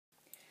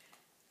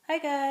Hi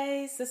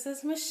guys, this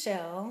is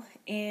Michelle,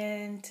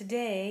 and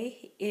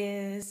today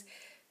is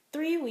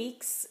 3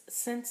 weeks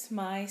since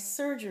my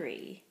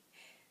surgery.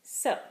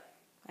 So,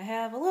 I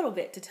have a little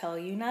bit to tell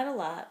you, not a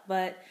lot,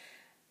 but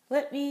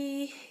let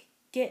me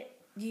get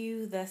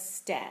you the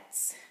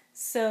stats.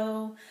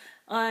 So,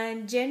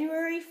 on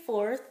January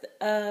 4th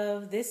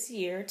of this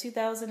year,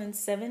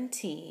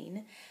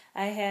 2017,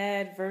 I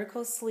had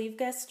vertical sleeve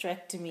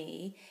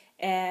gastrectomy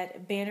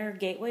at Banner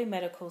Gateway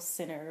Medical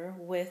Center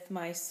with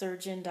my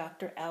surgeon,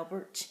 Dr.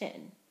 Albert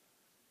Chin.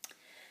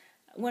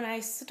 When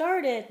I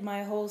started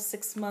my whole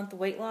 6-month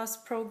weight loss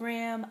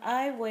program,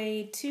 I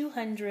weighed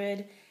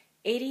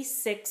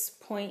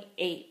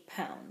 286.8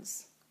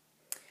 pounds.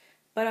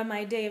 But on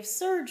my day of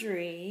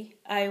surgery,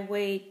 I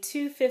weighed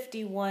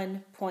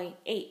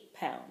 251.8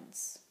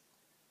 pounds.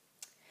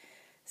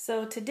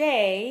 So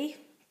today,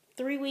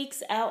 3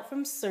 weeks out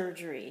from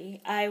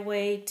surgery, I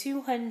weigh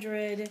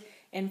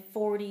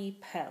 240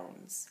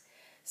 pounds.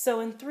 So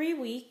in 3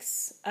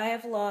 weeks, I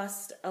have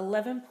lost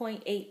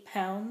 11.8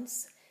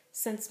 pounds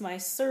since my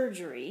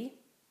surgery.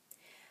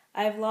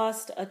 I've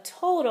lost a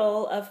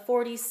total of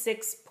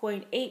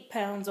 46.8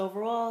 pounds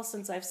overall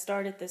since I've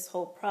started this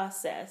whole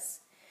process.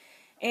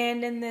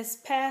 And in this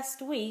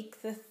past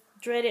week, the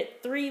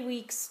dreaded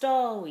 3-week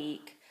stall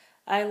week,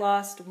 I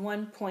lost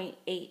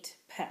 1.8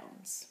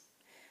 pounds.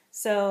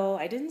 So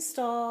I didn't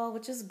stall,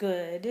 which is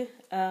good.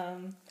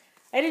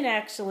 I didn't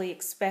actually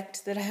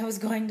expect that I was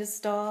going to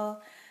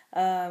stall,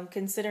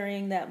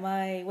 considering that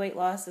my weight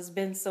loss has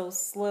been so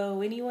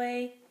slow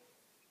anyway.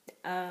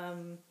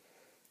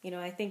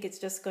 I think it's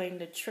just going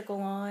to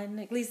trickle on.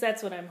 At least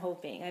that's what I'm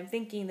hoping. I'm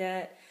thinking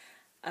that,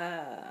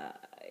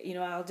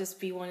 I'll just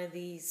be one of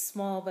these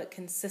small but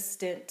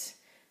consistent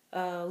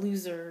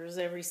losers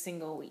every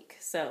single week.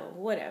 So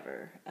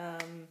whatever.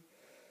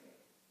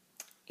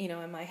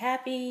 Am I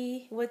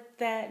happy with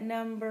that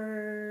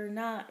number?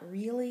 Not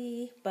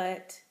really,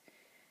 but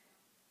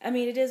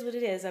it is what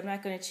it is. I'm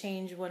not going to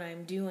change what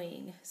I'm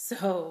doing.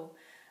 So,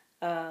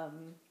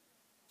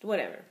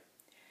 whatever.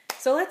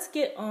 So let's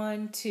get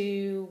on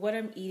to what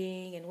I'm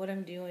eating and what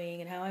I'm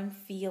doing and how I'm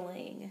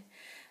feeling.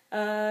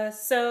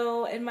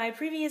 So in my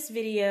previous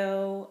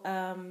video,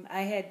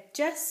 I had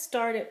just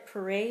started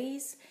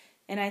Parades,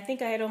 and I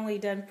think I had only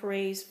done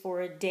Parades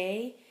for a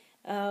day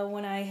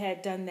when I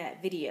had done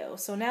that video.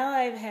 So now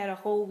I've had a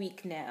whole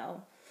week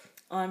now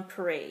on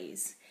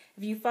Parades.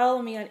 If you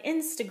follow me on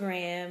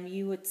Instagram,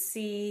 you would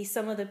see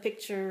some of the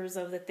pictures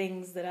of the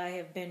things that I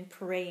have been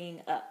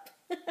paraying up.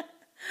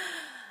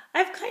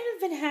 I've kind of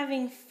been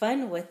having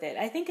fun with it.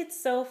 I think it's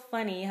so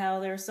funny how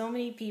there are so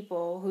many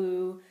people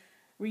who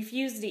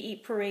refuse to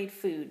eat parade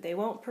food. They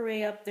won't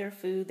parade up their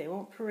food. They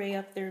won't parade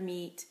up their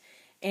meat.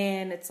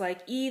 And it's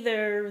like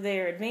either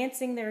they're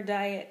advancing their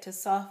diet to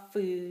soft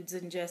foods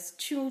and just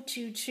chew,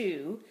 chew,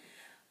 chew,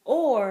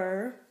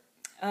 or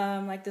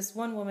like this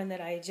one woman that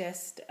I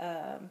just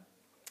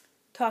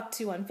talked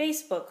to on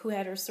Facebook who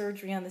had her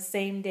surgery on the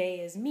same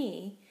day as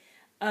me,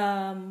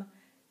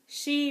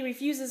 she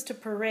refuses to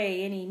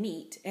puree any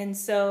meat. And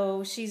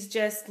so she's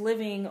just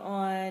living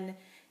on,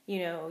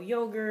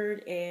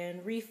 yogurt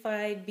and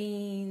refried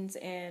beans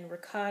and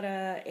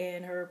ricotta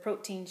and her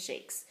protein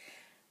shakes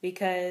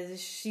because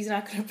she's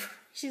not going to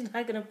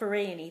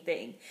puree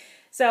anything.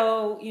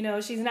 So,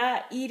 she's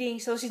not eating,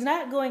 so she's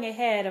not going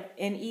ahead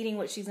and eating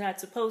what she's not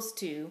supposed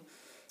to.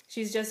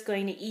 She's just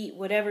going to eat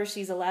whatever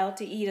she's allowed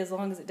to eat as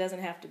long as it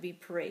doesn't have to be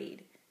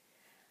pureed.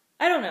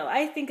 I don't know.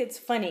 I think it's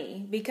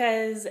funny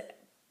because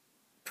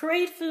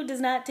pureed food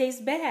does not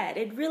taste bad.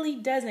 It really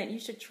doesn't. You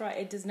should try.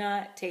 It does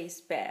not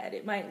taste bad.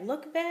 It might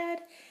look bad.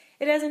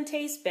 It doesn't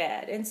taste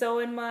bad. And so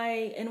in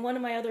one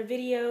of my other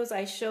videos,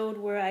 I showed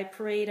where I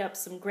pureed up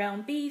some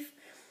ground beef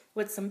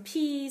with some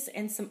peas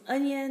and some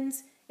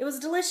onions. It was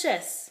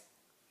delicious.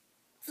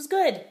 It was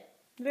good.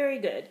 Very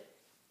good.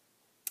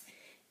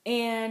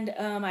 And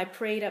I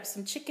pureed up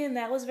some chicken.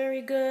 That was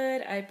very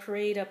good. I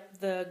pureed up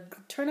the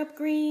turnip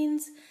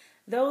greens.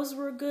 Those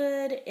were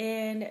good.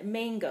 And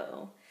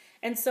mango.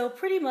 And so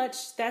pretty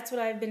much that's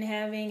what I've been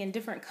having in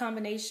different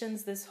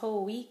combinations this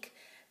whole week.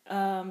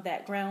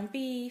 That ground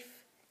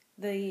beef,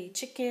 the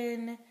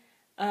chicken.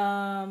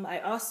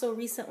 I also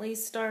recently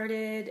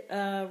started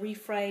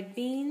refried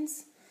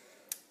beans.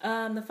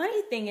 The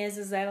funny thing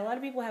is that a lot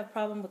of people have a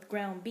problem with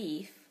ground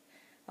beef,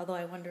 although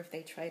I wonder if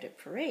they tried it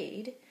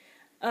pureed.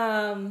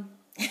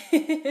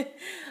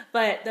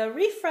 But the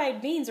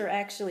refried beans are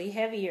actually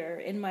heavier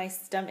in my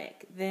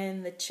stomach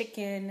than the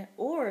chicken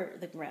or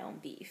the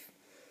ground beef.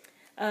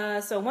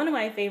 So one of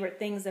my favorite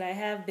things that I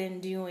have been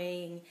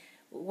doing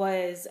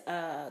was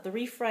the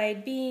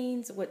refried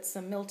beans with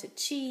some melted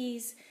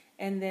cheese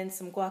and then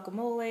some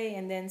guacamole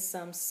and then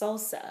some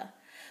salsa.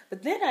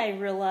 But then I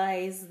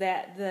realized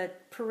that the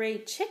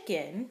pureed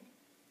chicken,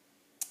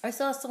 I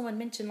saw someone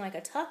mention like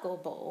a taco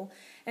bowl.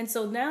 And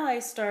so now I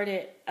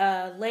started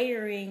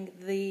layering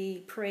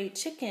the pureed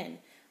chicken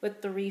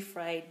with the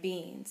refried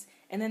beans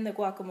and then the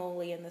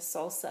guacamole and the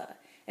salsa.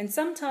 And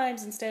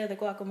sometimes instead of the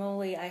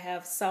guacamole, I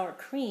have sour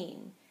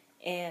cream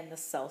and the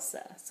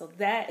salsa. So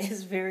that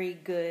is very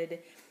good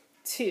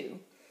too.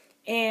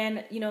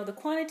 And, you know, the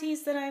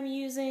quantities that I'm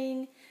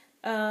using,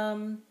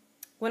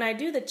 when I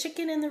do the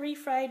chicken and the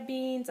refried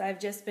beans, I've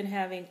just been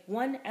having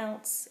 1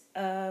 ounce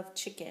of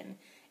chicken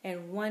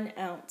and 1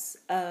 ounce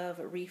of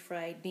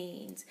refried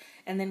beans.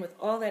 And then with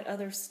all that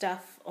other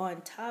stuff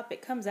on top,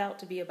 it comes out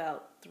to be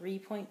about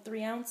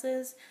 3.3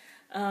 ounces.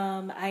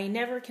 I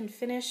never can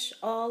finish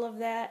all of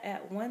that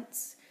at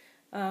once.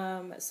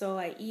 So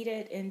I eat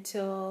it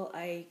until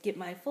I get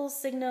my full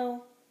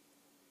signal,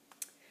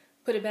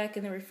 put it back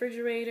in the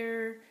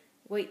refrigerator,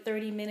 wait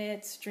 30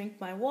 minutes, drink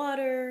my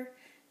water,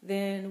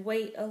 then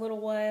wait a little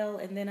while,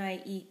 and then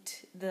I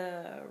eat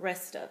the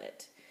rest of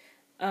it.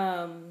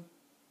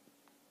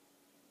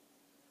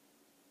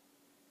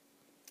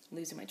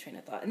 Losing my train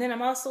of thought. And then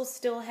I'm also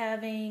still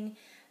having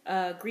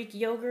Greek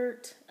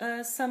yogurt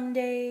some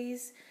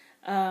days.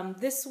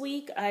 This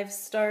week I've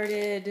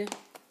started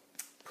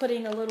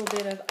putting a little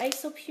bit of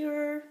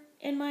isopure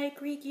in my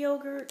Greek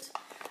yogurt.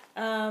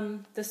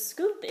 The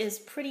scoop is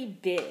pretty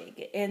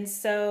big, and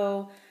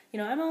so, you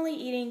know, I'm only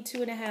eating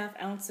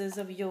 2.5 ounces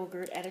of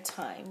yogurt at a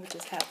time, which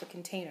is half a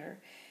container.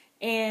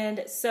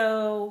 And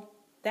so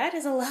that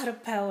is a lot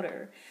of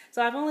powder.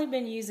 So I've only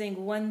been using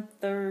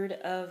 1/3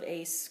 of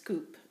a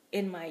scoop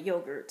in my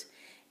yogurt.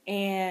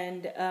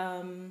 And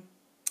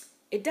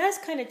it does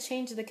kind of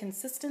change the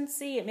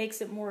consistency. It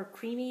makes it more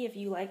creamy if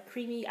you like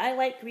creamy. I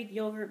like Greek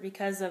yogurt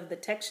because of the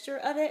texture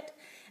of it.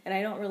 And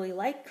I don't really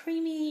like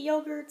creamy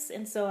yogurts.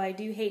 And so I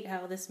do hate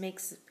how this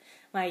makes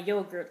my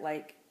yogurt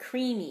like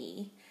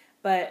creamy.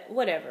 But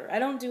whatever. I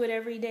don't do it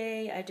every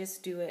day. I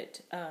just do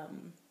it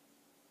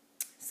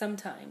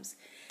sometimes.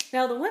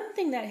 Now, the one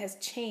thing that has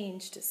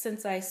changed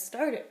since I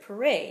started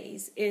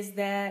Purees is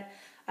that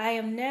I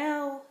am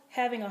now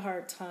having a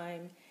hard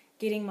time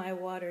getting my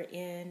water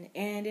in,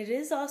 and it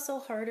is also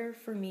harder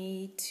for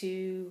me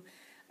to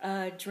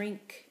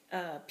drink,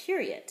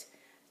 period.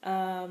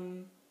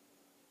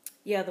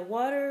 Yeah, the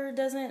water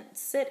doesn't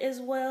sit as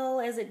well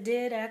as it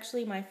did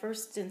actually my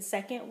first and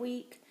second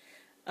week.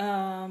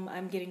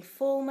 I'm getting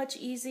full much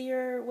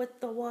easier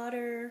with the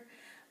water.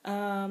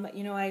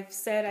 You know, I've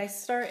said I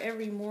start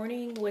every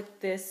morning with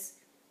this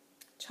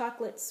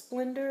chocolate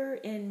Splendor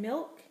in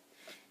milk,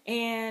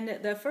 and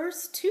the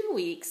first 2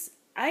 weeks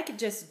I could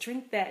just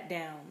drink that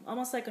down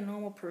almost like a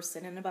normal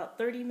person. In about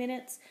 30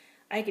 minutes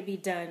I could be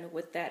done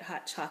with that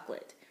hot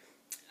chocolate.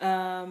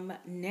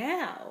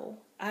 Now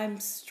I'm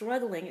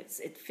struggling.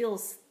 It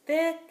feels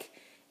thick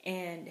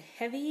and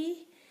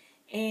heavy,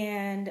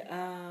 and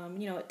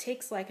you know, it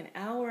takes like an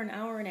hour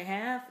and a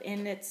half,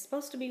 and it's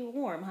supposed to be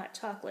warm hot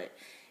chocolate.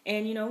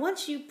 And you know,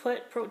 once you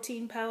put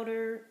protein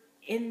powder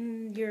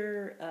in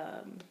your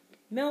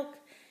milk,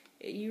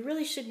 you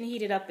really shouldn't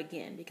heat it up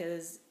again,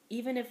 because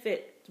even if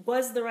it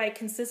was the right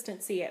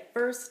consistency at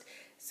first,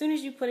 as soon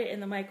as you put it in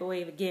the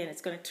microwave again,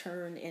 it's going to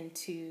turn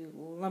into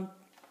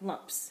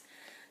lumps.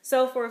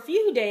 So for a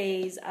few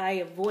days, I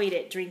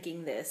avoided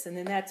drinking this, and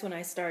then that's when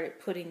I started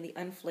putting the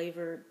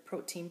unflavored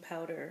protein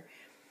powder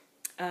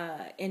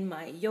in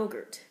my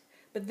yogurt.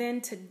 But then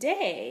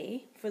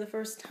today, for the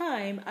first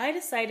time, I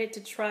decided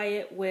to try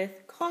it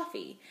with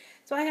coffee.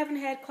 So I haven't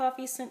had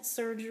coffee since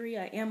surgery.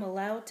 I am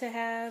allowed to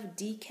have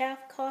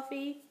decaf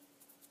coffee.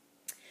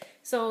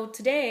 So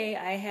today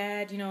I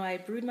had, you know, I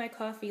brewed my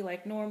coffee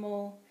like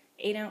normal,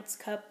 8-ounce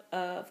cup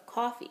of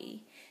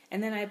coffee.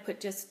 And then I put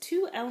just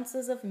 2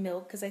 ounces of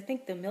milk, because I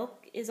think the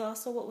milk is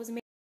also what was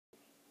made.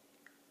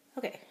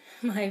 Okay,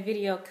 my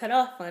video cut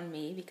off on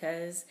me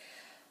because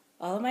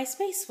all of my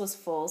space was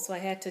full, so I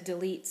had to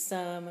delete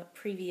some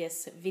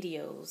previous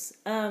videos.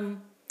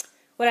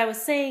 What I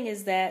was saying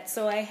is that,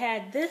 so I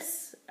had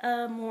this,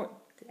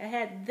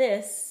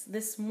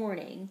 this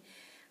morning,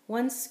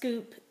 1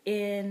 scoop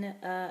in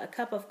a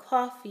cup of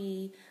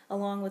coffee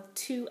along with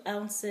 2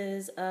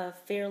 ounces of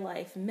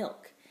Fairlife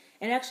milk.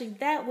 And actually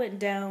that went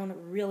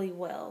down really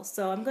well.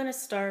 So I'm going to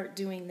start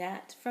doing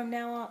that from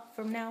now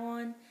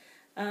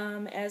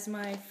on as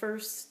my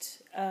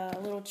first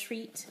little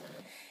treat.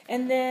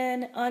 And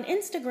then on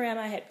Instagram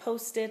I had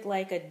posted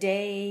like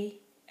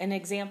an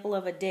example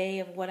of a day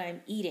of what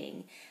I'm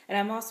eating. And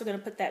I'm also going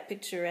to put that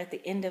picture at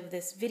the end of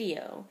this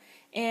video.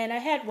 And I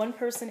had one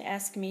person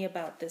ask me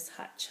about this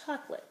hot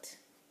chocolate.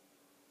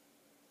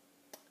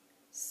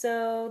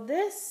 So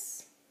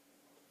this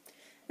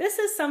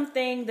is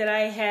something that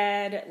I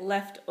had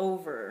left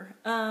over.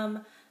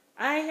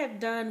 I have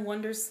done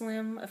Wonder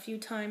Slim a few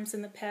times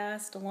in the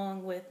past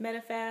along with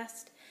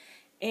Medifast,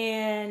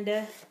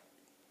 and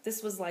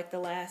this was like the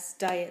last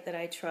diet that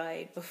I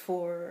tried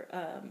before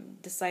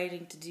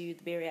deciding to do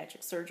the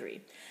bariatric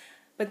surgery.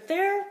 But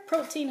their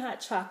protein hot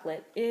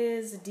chocolate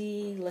is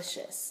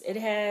delicious. It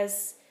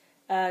has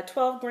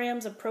 12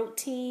 grams of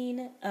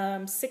protein,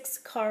 6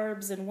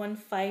 carbs, and 1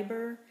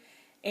 fiber.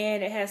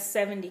 And it has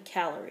 70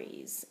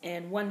 calories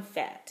and 1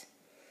 fat.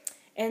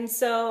 And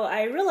so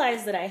I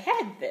realized that I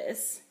had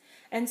this,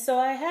 and so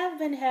I have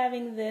been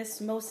having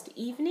this most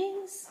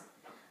evenings,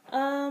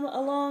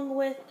 along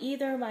with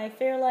either my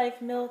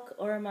Fairlife milk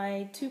or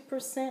my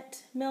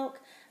 2% milk.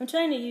 I'm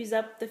trying to use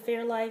up the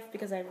Fairlife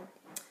because I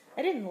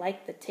didn't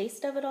like the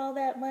taste of it all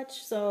that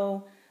much,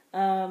 so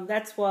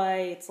That's why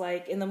it's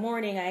like in the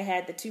morning I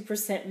had the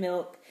 2%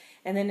 milk,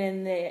 and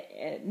then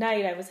at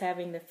night I was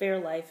having the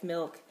Fairlife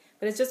milk,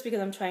 but it's just because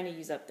I'm trying to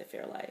use up the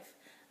Fairlife.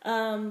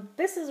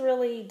 This is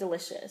really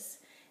delicious,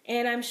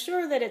 and I'm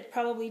sure that it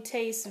probably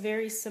tastes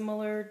very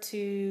similar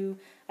to,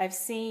 I've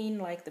seen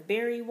like the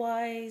Berry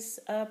Wise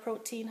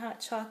protein hot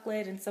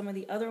chocolate and some of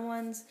the other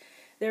ones.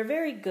 They're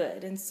very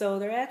good, and so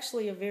they're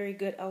actually a very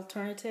good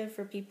alternative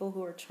for people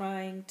who are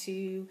trying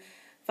to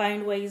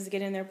find ways to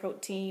get in their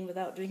protein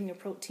without drinking a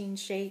protein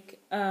shake.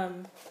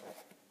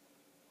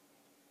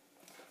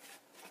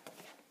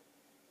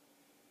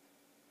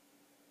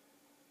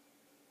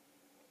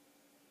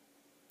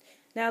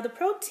 Now, the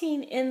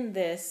protein in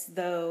this,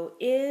 though,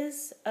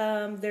 is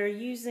they're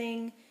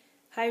using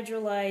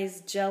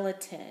hydrolyzed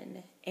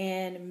gelatin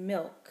and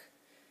milk,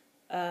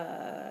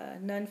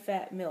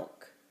 non-fat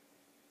milk,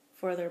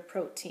 for their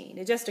protein.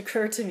 It just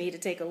occurred to me to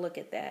take a look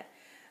at that.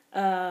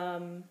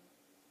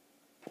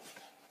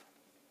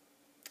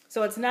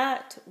 So it's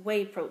not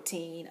whey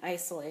protein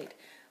isolate,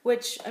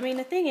 which, I mean,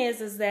 the thing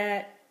is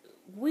that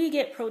we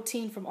get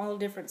protein from all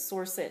different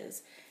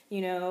sources.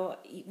 You know,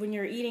 when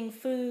you're eating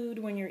food,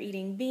 when you're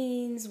eating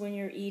beans, when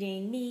you're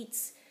eating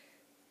meats,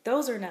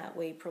 those are not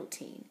whey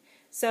protein.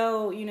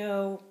 So, you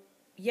know,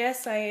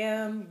 yes, I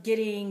am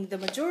getting the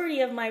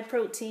majority of my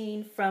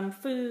protein from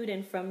food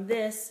and from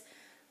this.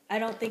 I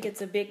don't think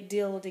it's a big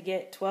deal to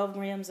get 12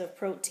 grams of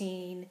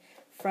protein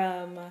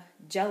from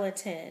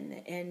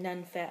gelatin and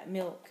non-fat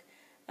milk,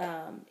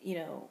 you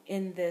know,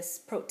 in this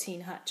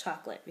protein hot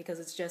chocolate, because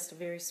it's just a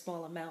very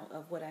small amount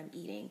of what I'm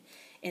eating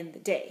in the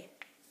day.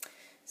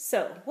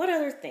 So, what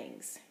other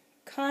things?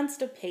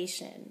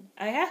 Constipation.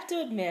 I have to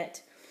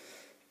admit,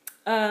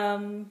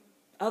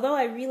 although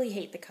I really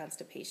hate the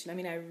constipation, I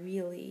mean, I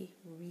really,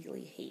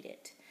 really hate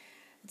it.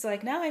 It's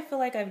like now I feel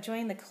like I've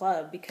joined the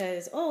club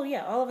because, oh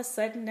yeah, all of a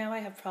sudden now I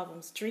have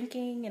problems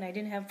drinking, and I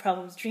didn't have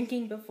problems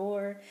drinking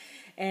before,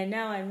 and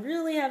now I'm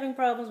really having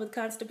problems with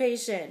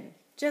constipation,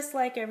 just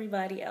like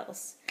everybody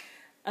else.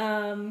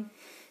 I'm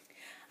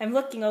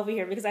looking over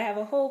here because I have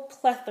a whole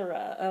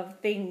plethora of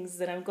things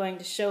that I'm going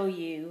to show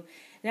you.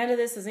 None of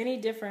this is any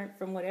different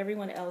from what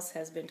everyone else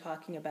has been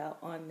talking about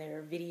on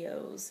their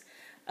videos.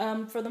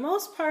 For the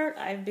most part,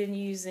 I've been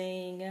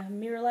using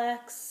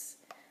Miralax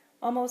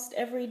almost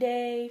every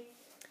day.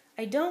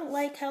 I don't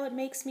like how it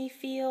makes me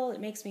feel. It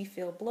makes me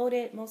feel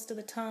bloated most of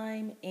the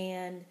time,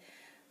 and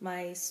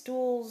my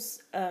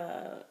stools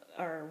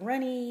are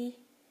runny,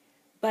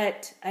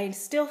 but I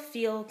still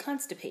feel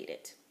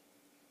constipated.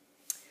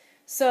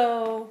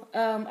 So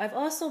I've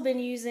also been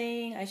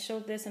using, I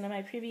showed this in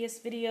my previous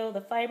video,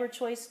 the Fiber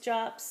Choice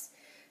drops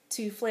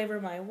to flavor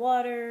my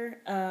water.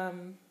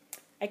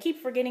 I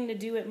keep forgetting to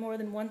do it more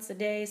than once a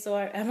day, so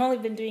I've only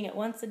been doing it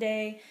once a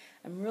day.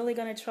 I'm really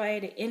going to try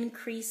to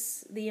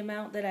increase the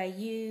amount that I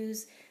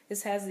use.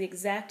 This has the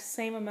exact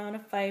same amount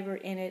of fiber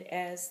in it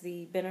as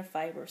the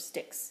Benefiber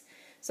sticks.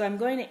 So I'm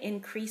going to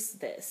increase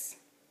this.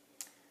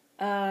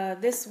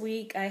 This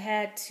week I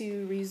had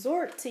to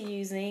resort to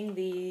using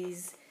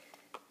these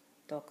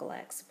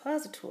Dulcolax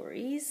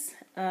suppositories.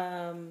 You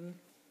know,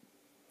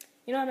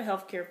 I'm a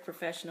healthcare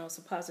professional.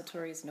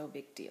 Suppository is no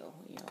big deal.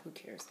 You know, who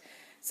cares?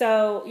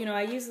 So, you know,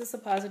 I used the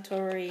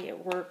suppository.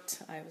 It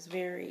worked. I was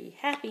very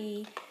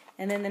happy.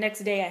 And then the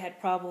next day I had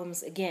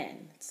problems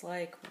again. It's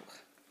like,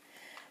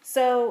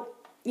 so,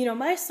 you know,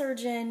 my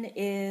surgeon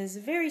is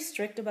very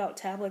strict about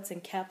tablets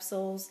and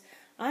capsules.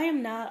 I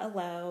am not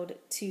allowed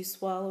to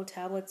swallow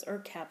tablets or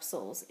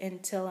capsules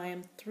until I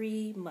am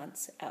 3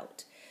 months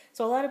out.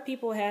 So a lot of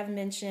people have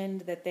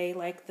mentioned that they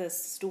like the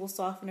stool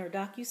softener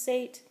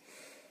Docusate,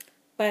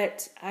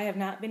 but I have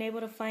not been able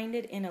to find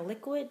it in a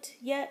liquid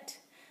yet.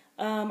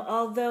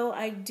 Although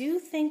I do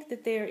think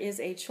that there is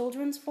a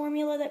children's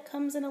formula that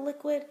comes in a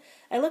liquid.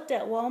 I looked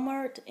at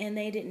Walmart and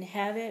they didn't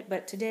have it,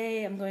 but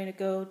today I'm going to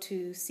go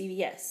to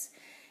CVS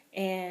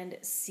and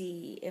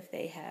see if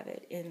they have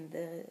it in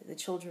the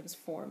children's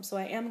form. So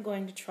I am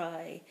going to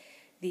try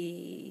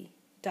the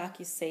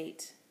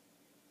Docusate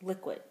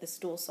liquid, the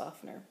stool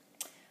softener.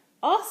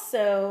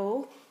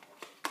 Also,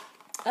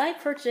 I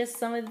purchased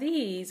some of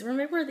these.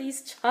 Remember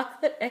these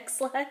chocolate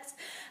X-Lax?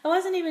 I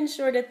wasn't even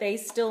sure that they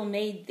still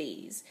made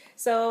these.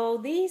 So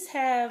these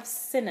have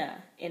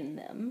Senna in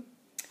them.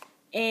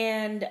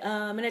 And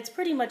it's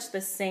pretty much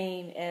the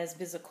same as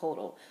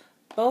Bisacodyl.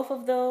 Both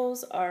of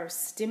those are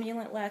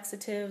stimulant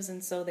laxatives,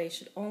 and so they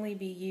should only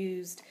be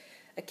used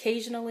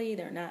occasionally.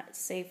 They're not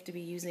safe to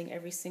be using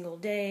every single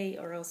day,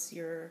 or else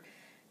your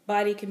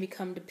body can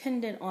become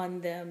dependent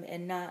on them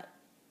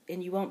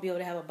and you won't be able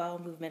to have a bowel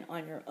movement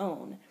on your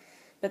own.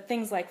 But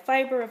things like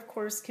fiber, of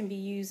course, can be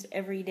used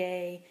every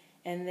day,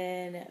 and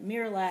then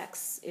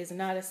Miralax is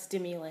not a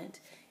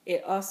stimulant.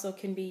 It also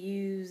can be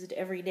used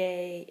every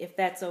day if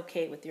that's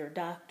okay with your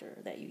doctor,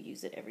 that you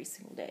use it every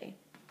single day.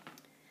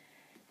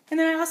 And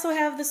then I also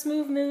have the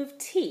Smooth Move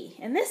tea,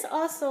 and this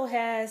also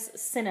has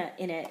Senna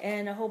in it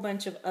and a whole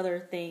bunch of other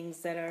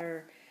things that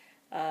are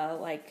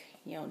like,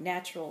 you know,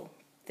 natural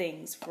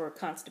things for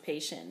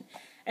constipation.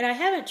 And I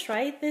haven't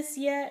tried this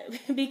yet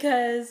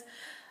because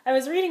I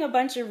was reading a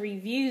bunch of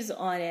reviews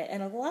on it,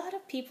 and a lot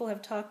of people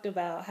have talked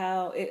about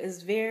how it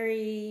is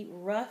very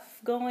rough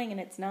going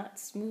and it's not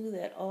smooth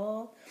at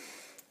all.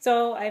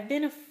 So I've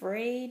been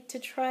afraid to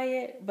try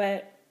it,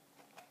 but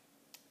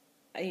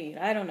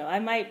I don't know. I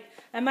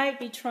might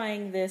be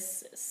trying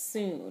this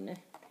soon.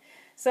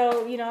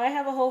 So, I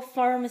have a whole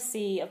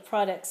pharmacy of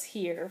products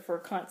here for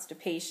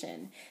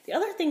constipation. The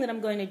other thing that I'm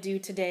going to do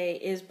today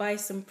is buy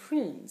some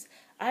prunes.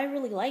 I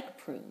really like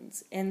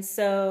prunes, and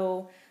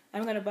so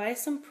I'm going to buy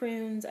some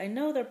prunes. I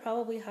know they're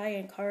probably high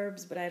in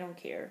carbs, but I don't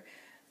care.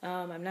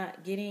 I'm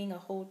not getting a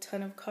whole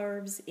ton of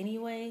carbs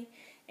anyway,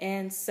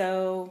 and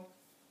so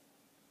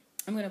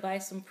I'm going to buy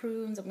some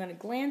prunes. I'm going to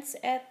glance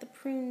at the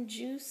prune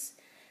juice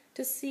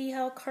to see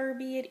how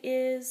carby it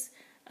is.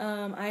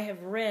 I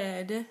have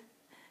read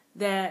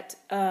that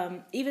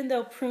even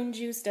though prune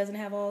juice doesn't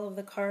have all of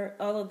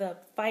the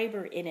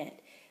fiber in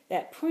it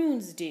that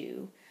prunes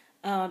do,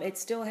 it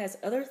still has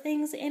other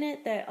things in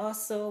it that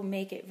also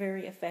make it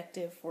very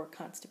effective for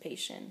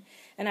constipation.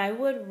 And I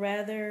would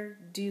rather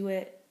do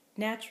it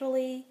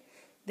naturally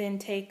than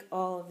take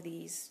all of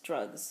these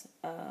drugs.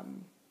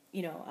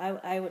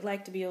 I would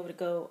like to be able to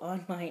go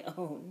on my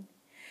own.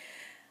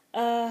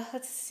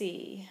 Let's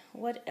see,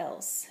 what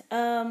else?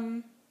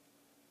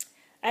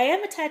 I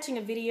am attaching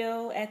a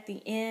video at the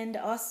end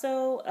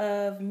also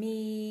of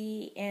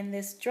me and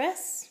this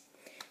dress,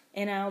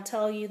 and I'll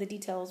tell you the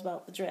details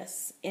about the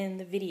dress in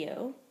the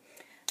video.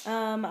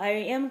 I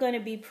am going to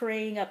be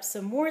praying up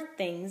some more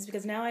things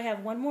because now I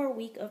have one more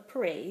week of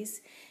praise,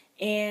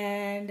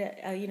 and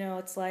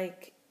it's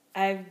like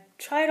I've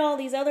tried all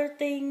these other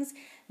things.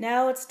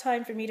 Now it's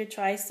time for me to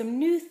try some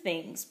new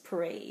things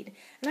parade.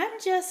 And I'm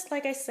just,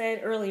 like I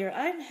said earlier,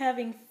 I'm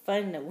having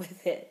fun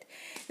with it.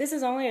 This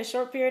is only a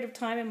short period of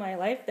time in my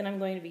life that I'm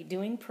going to be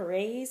doing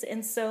parades.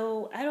 And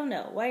so, I don't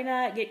know, why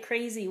not get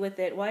crazy with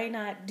it? Why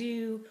not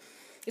do...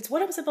 It's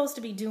what I'm supposed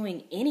to be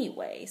doing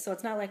anyway, so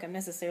it's not like I'm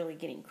necessarily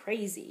getting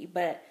crazy.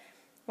 But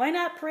why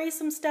not parade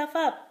some stuff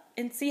up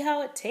and see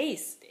how it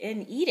tastes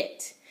and eat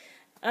it?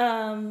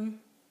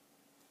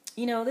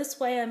 This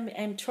way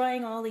I'm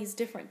trying all these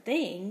different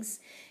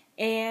things,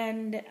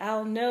 and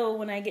I'll know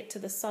when I get to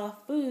the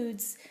soft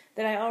foods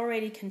that I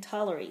already can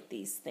tolerate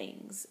these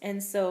things.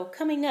 And so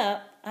coming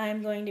up,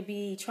 I'm going to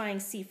be trying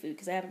seafood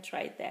because I haven't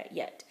tried that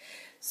yet.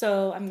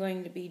 So I'm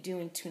going to be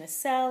doing tuna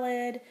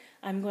salad.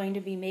 I'm going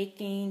to be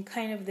making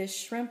kind of this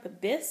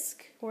shrimp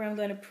bisque where I'm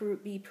going to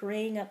be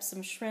pureeing up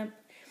some shrimp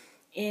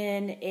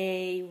in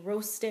a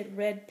roasted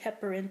red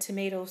pepper and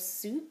tomato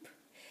soup.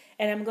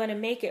 And I'm going to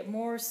make it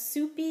more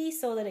soupy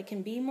so that it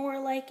can be more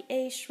like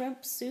a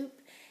shrimp soup.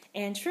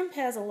 And shrimp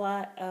has a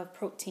lot of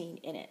protein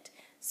in it.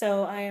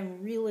 So I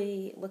am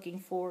really looking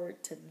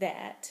forward to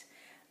that.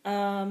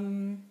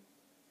 I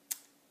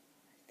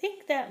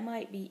think that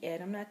might be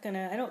it.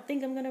 I don't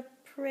think I'm going to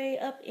pray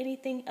up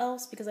anything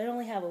else because I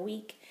only have a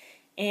week.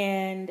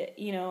 And,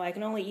 I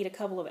can only eat a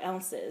couple of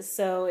ounces.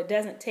 So it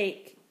doesn't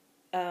take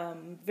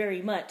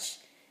very much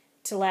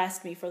to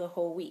last me for the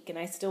whole week, and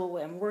I still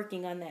am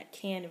working on that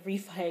can of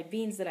refried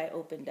beans that I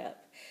opened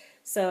up.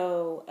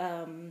 So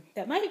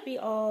that might be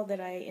all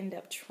that I end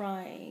up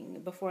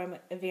trying before I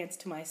advance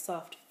to my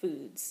soft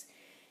foods.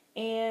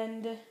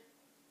 And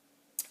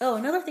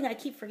another thing I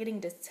keep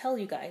forgetting to tell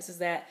you guys is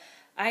that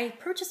I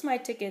purchased my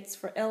tickets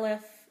for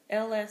LSFA.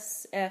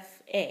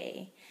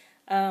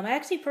 I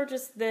actually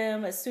purchased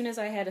them as soon as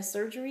I had a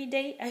surgery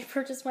date. I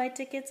purchased my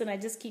tickets, and I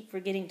just keep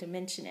forgetting to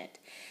mention it.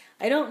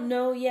 I don't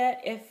know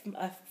yet if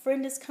a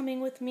friend is coming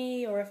with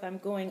me or if I'm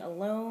going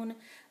alone.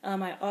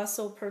 I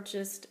also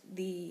purchased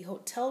the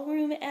hotel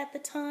room at the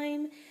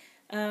time,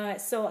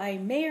 so I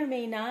may or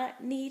may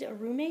not need a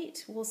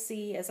roommate. We'll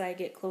see as I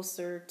get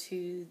closer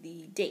to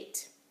the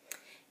date.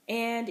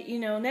 And,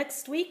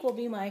 next week will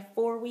be my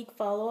 4-week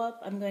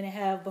follow-up. I'm going to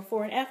have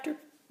before and after,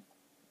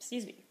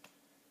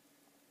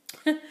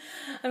 I'm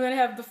going to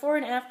have before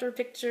and after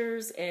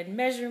pictures and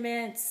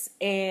measurements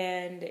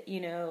and,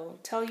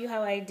 tell you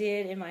how I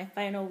did in my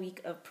final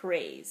week of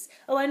praise.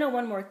 Oh, I know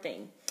one more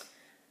thing.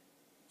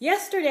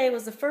 Yesterday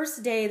was the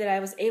first day that I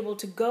was able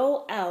to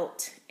go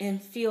out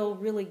and feel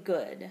really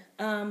good.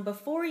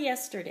 Before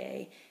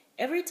yesterday,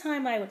 every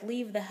time I would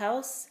leave the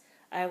house,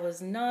 I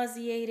was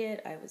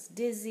nauseated, I was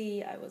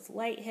dizzy, I was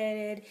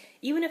lightheaded.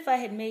 Even if I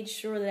had made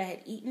sure that I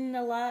had eaten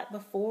a lot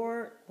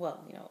before, a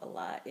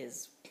lot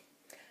is...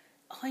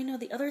 Oh, I know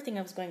the other thing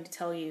I was going to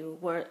tell you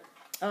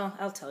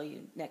I'll tell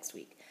you next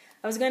week.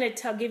 I was going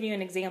to give you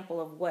an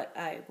example of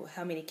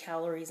how many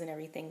calories and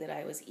everything that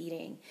I was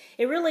eating.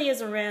 It really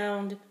is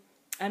I'm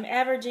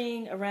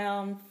averaging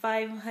around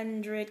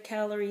 500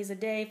 calories a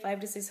day, 500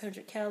 to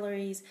 600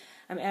 calories.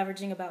 I'm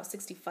averaging about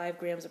 65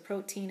 grams of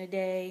protein a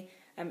day.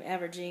 I'm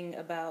averaging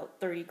about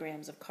 30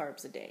 grams of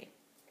carbs a day.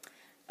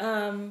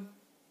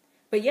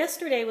 But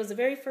yesterday was the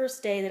very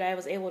first day that I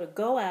was able to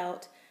go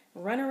out,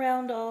 run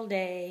around all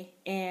day,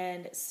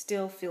 and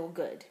still feel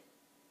good.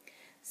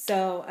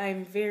 So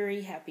I'm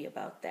very happy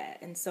about that.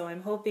 And so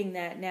I'm hoping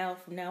that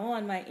from now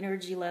on, my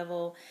energy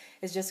level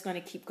is just going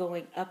to keep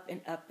going up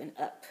and up and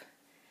up.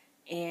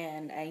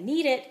 and I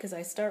need it because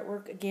I start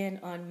work again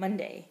on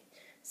Monday.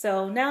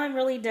 So now I'm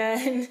really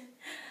done.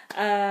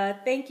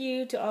 Thank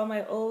you to all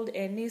my old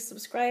and new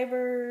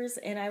subscribers,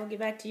 and I will get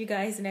back to you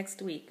guys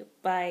next week.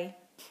 Bye.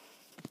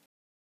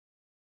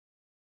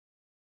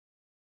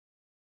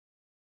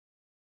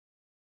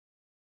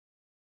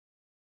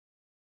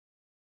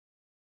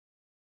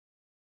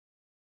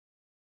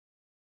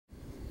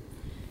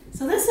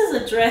 So this is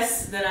a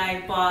dress that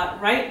I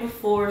bought right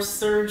before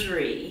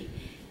surgery,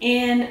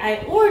 and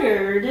I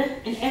ordered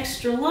an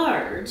extra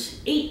large,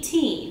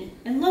 18,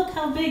 and look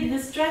how big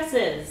this dress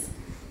is.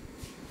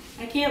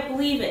 I can't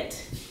believe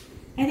it.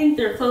 I think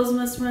their clothes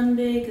must run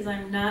big because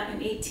I'm not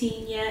an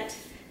 18 yet,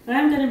 but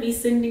I'm going to be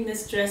sending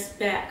this dress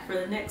back for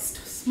the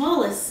next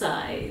smallest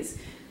size,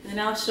 and then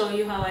I'll show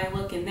you how I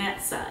look in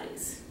that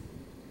size.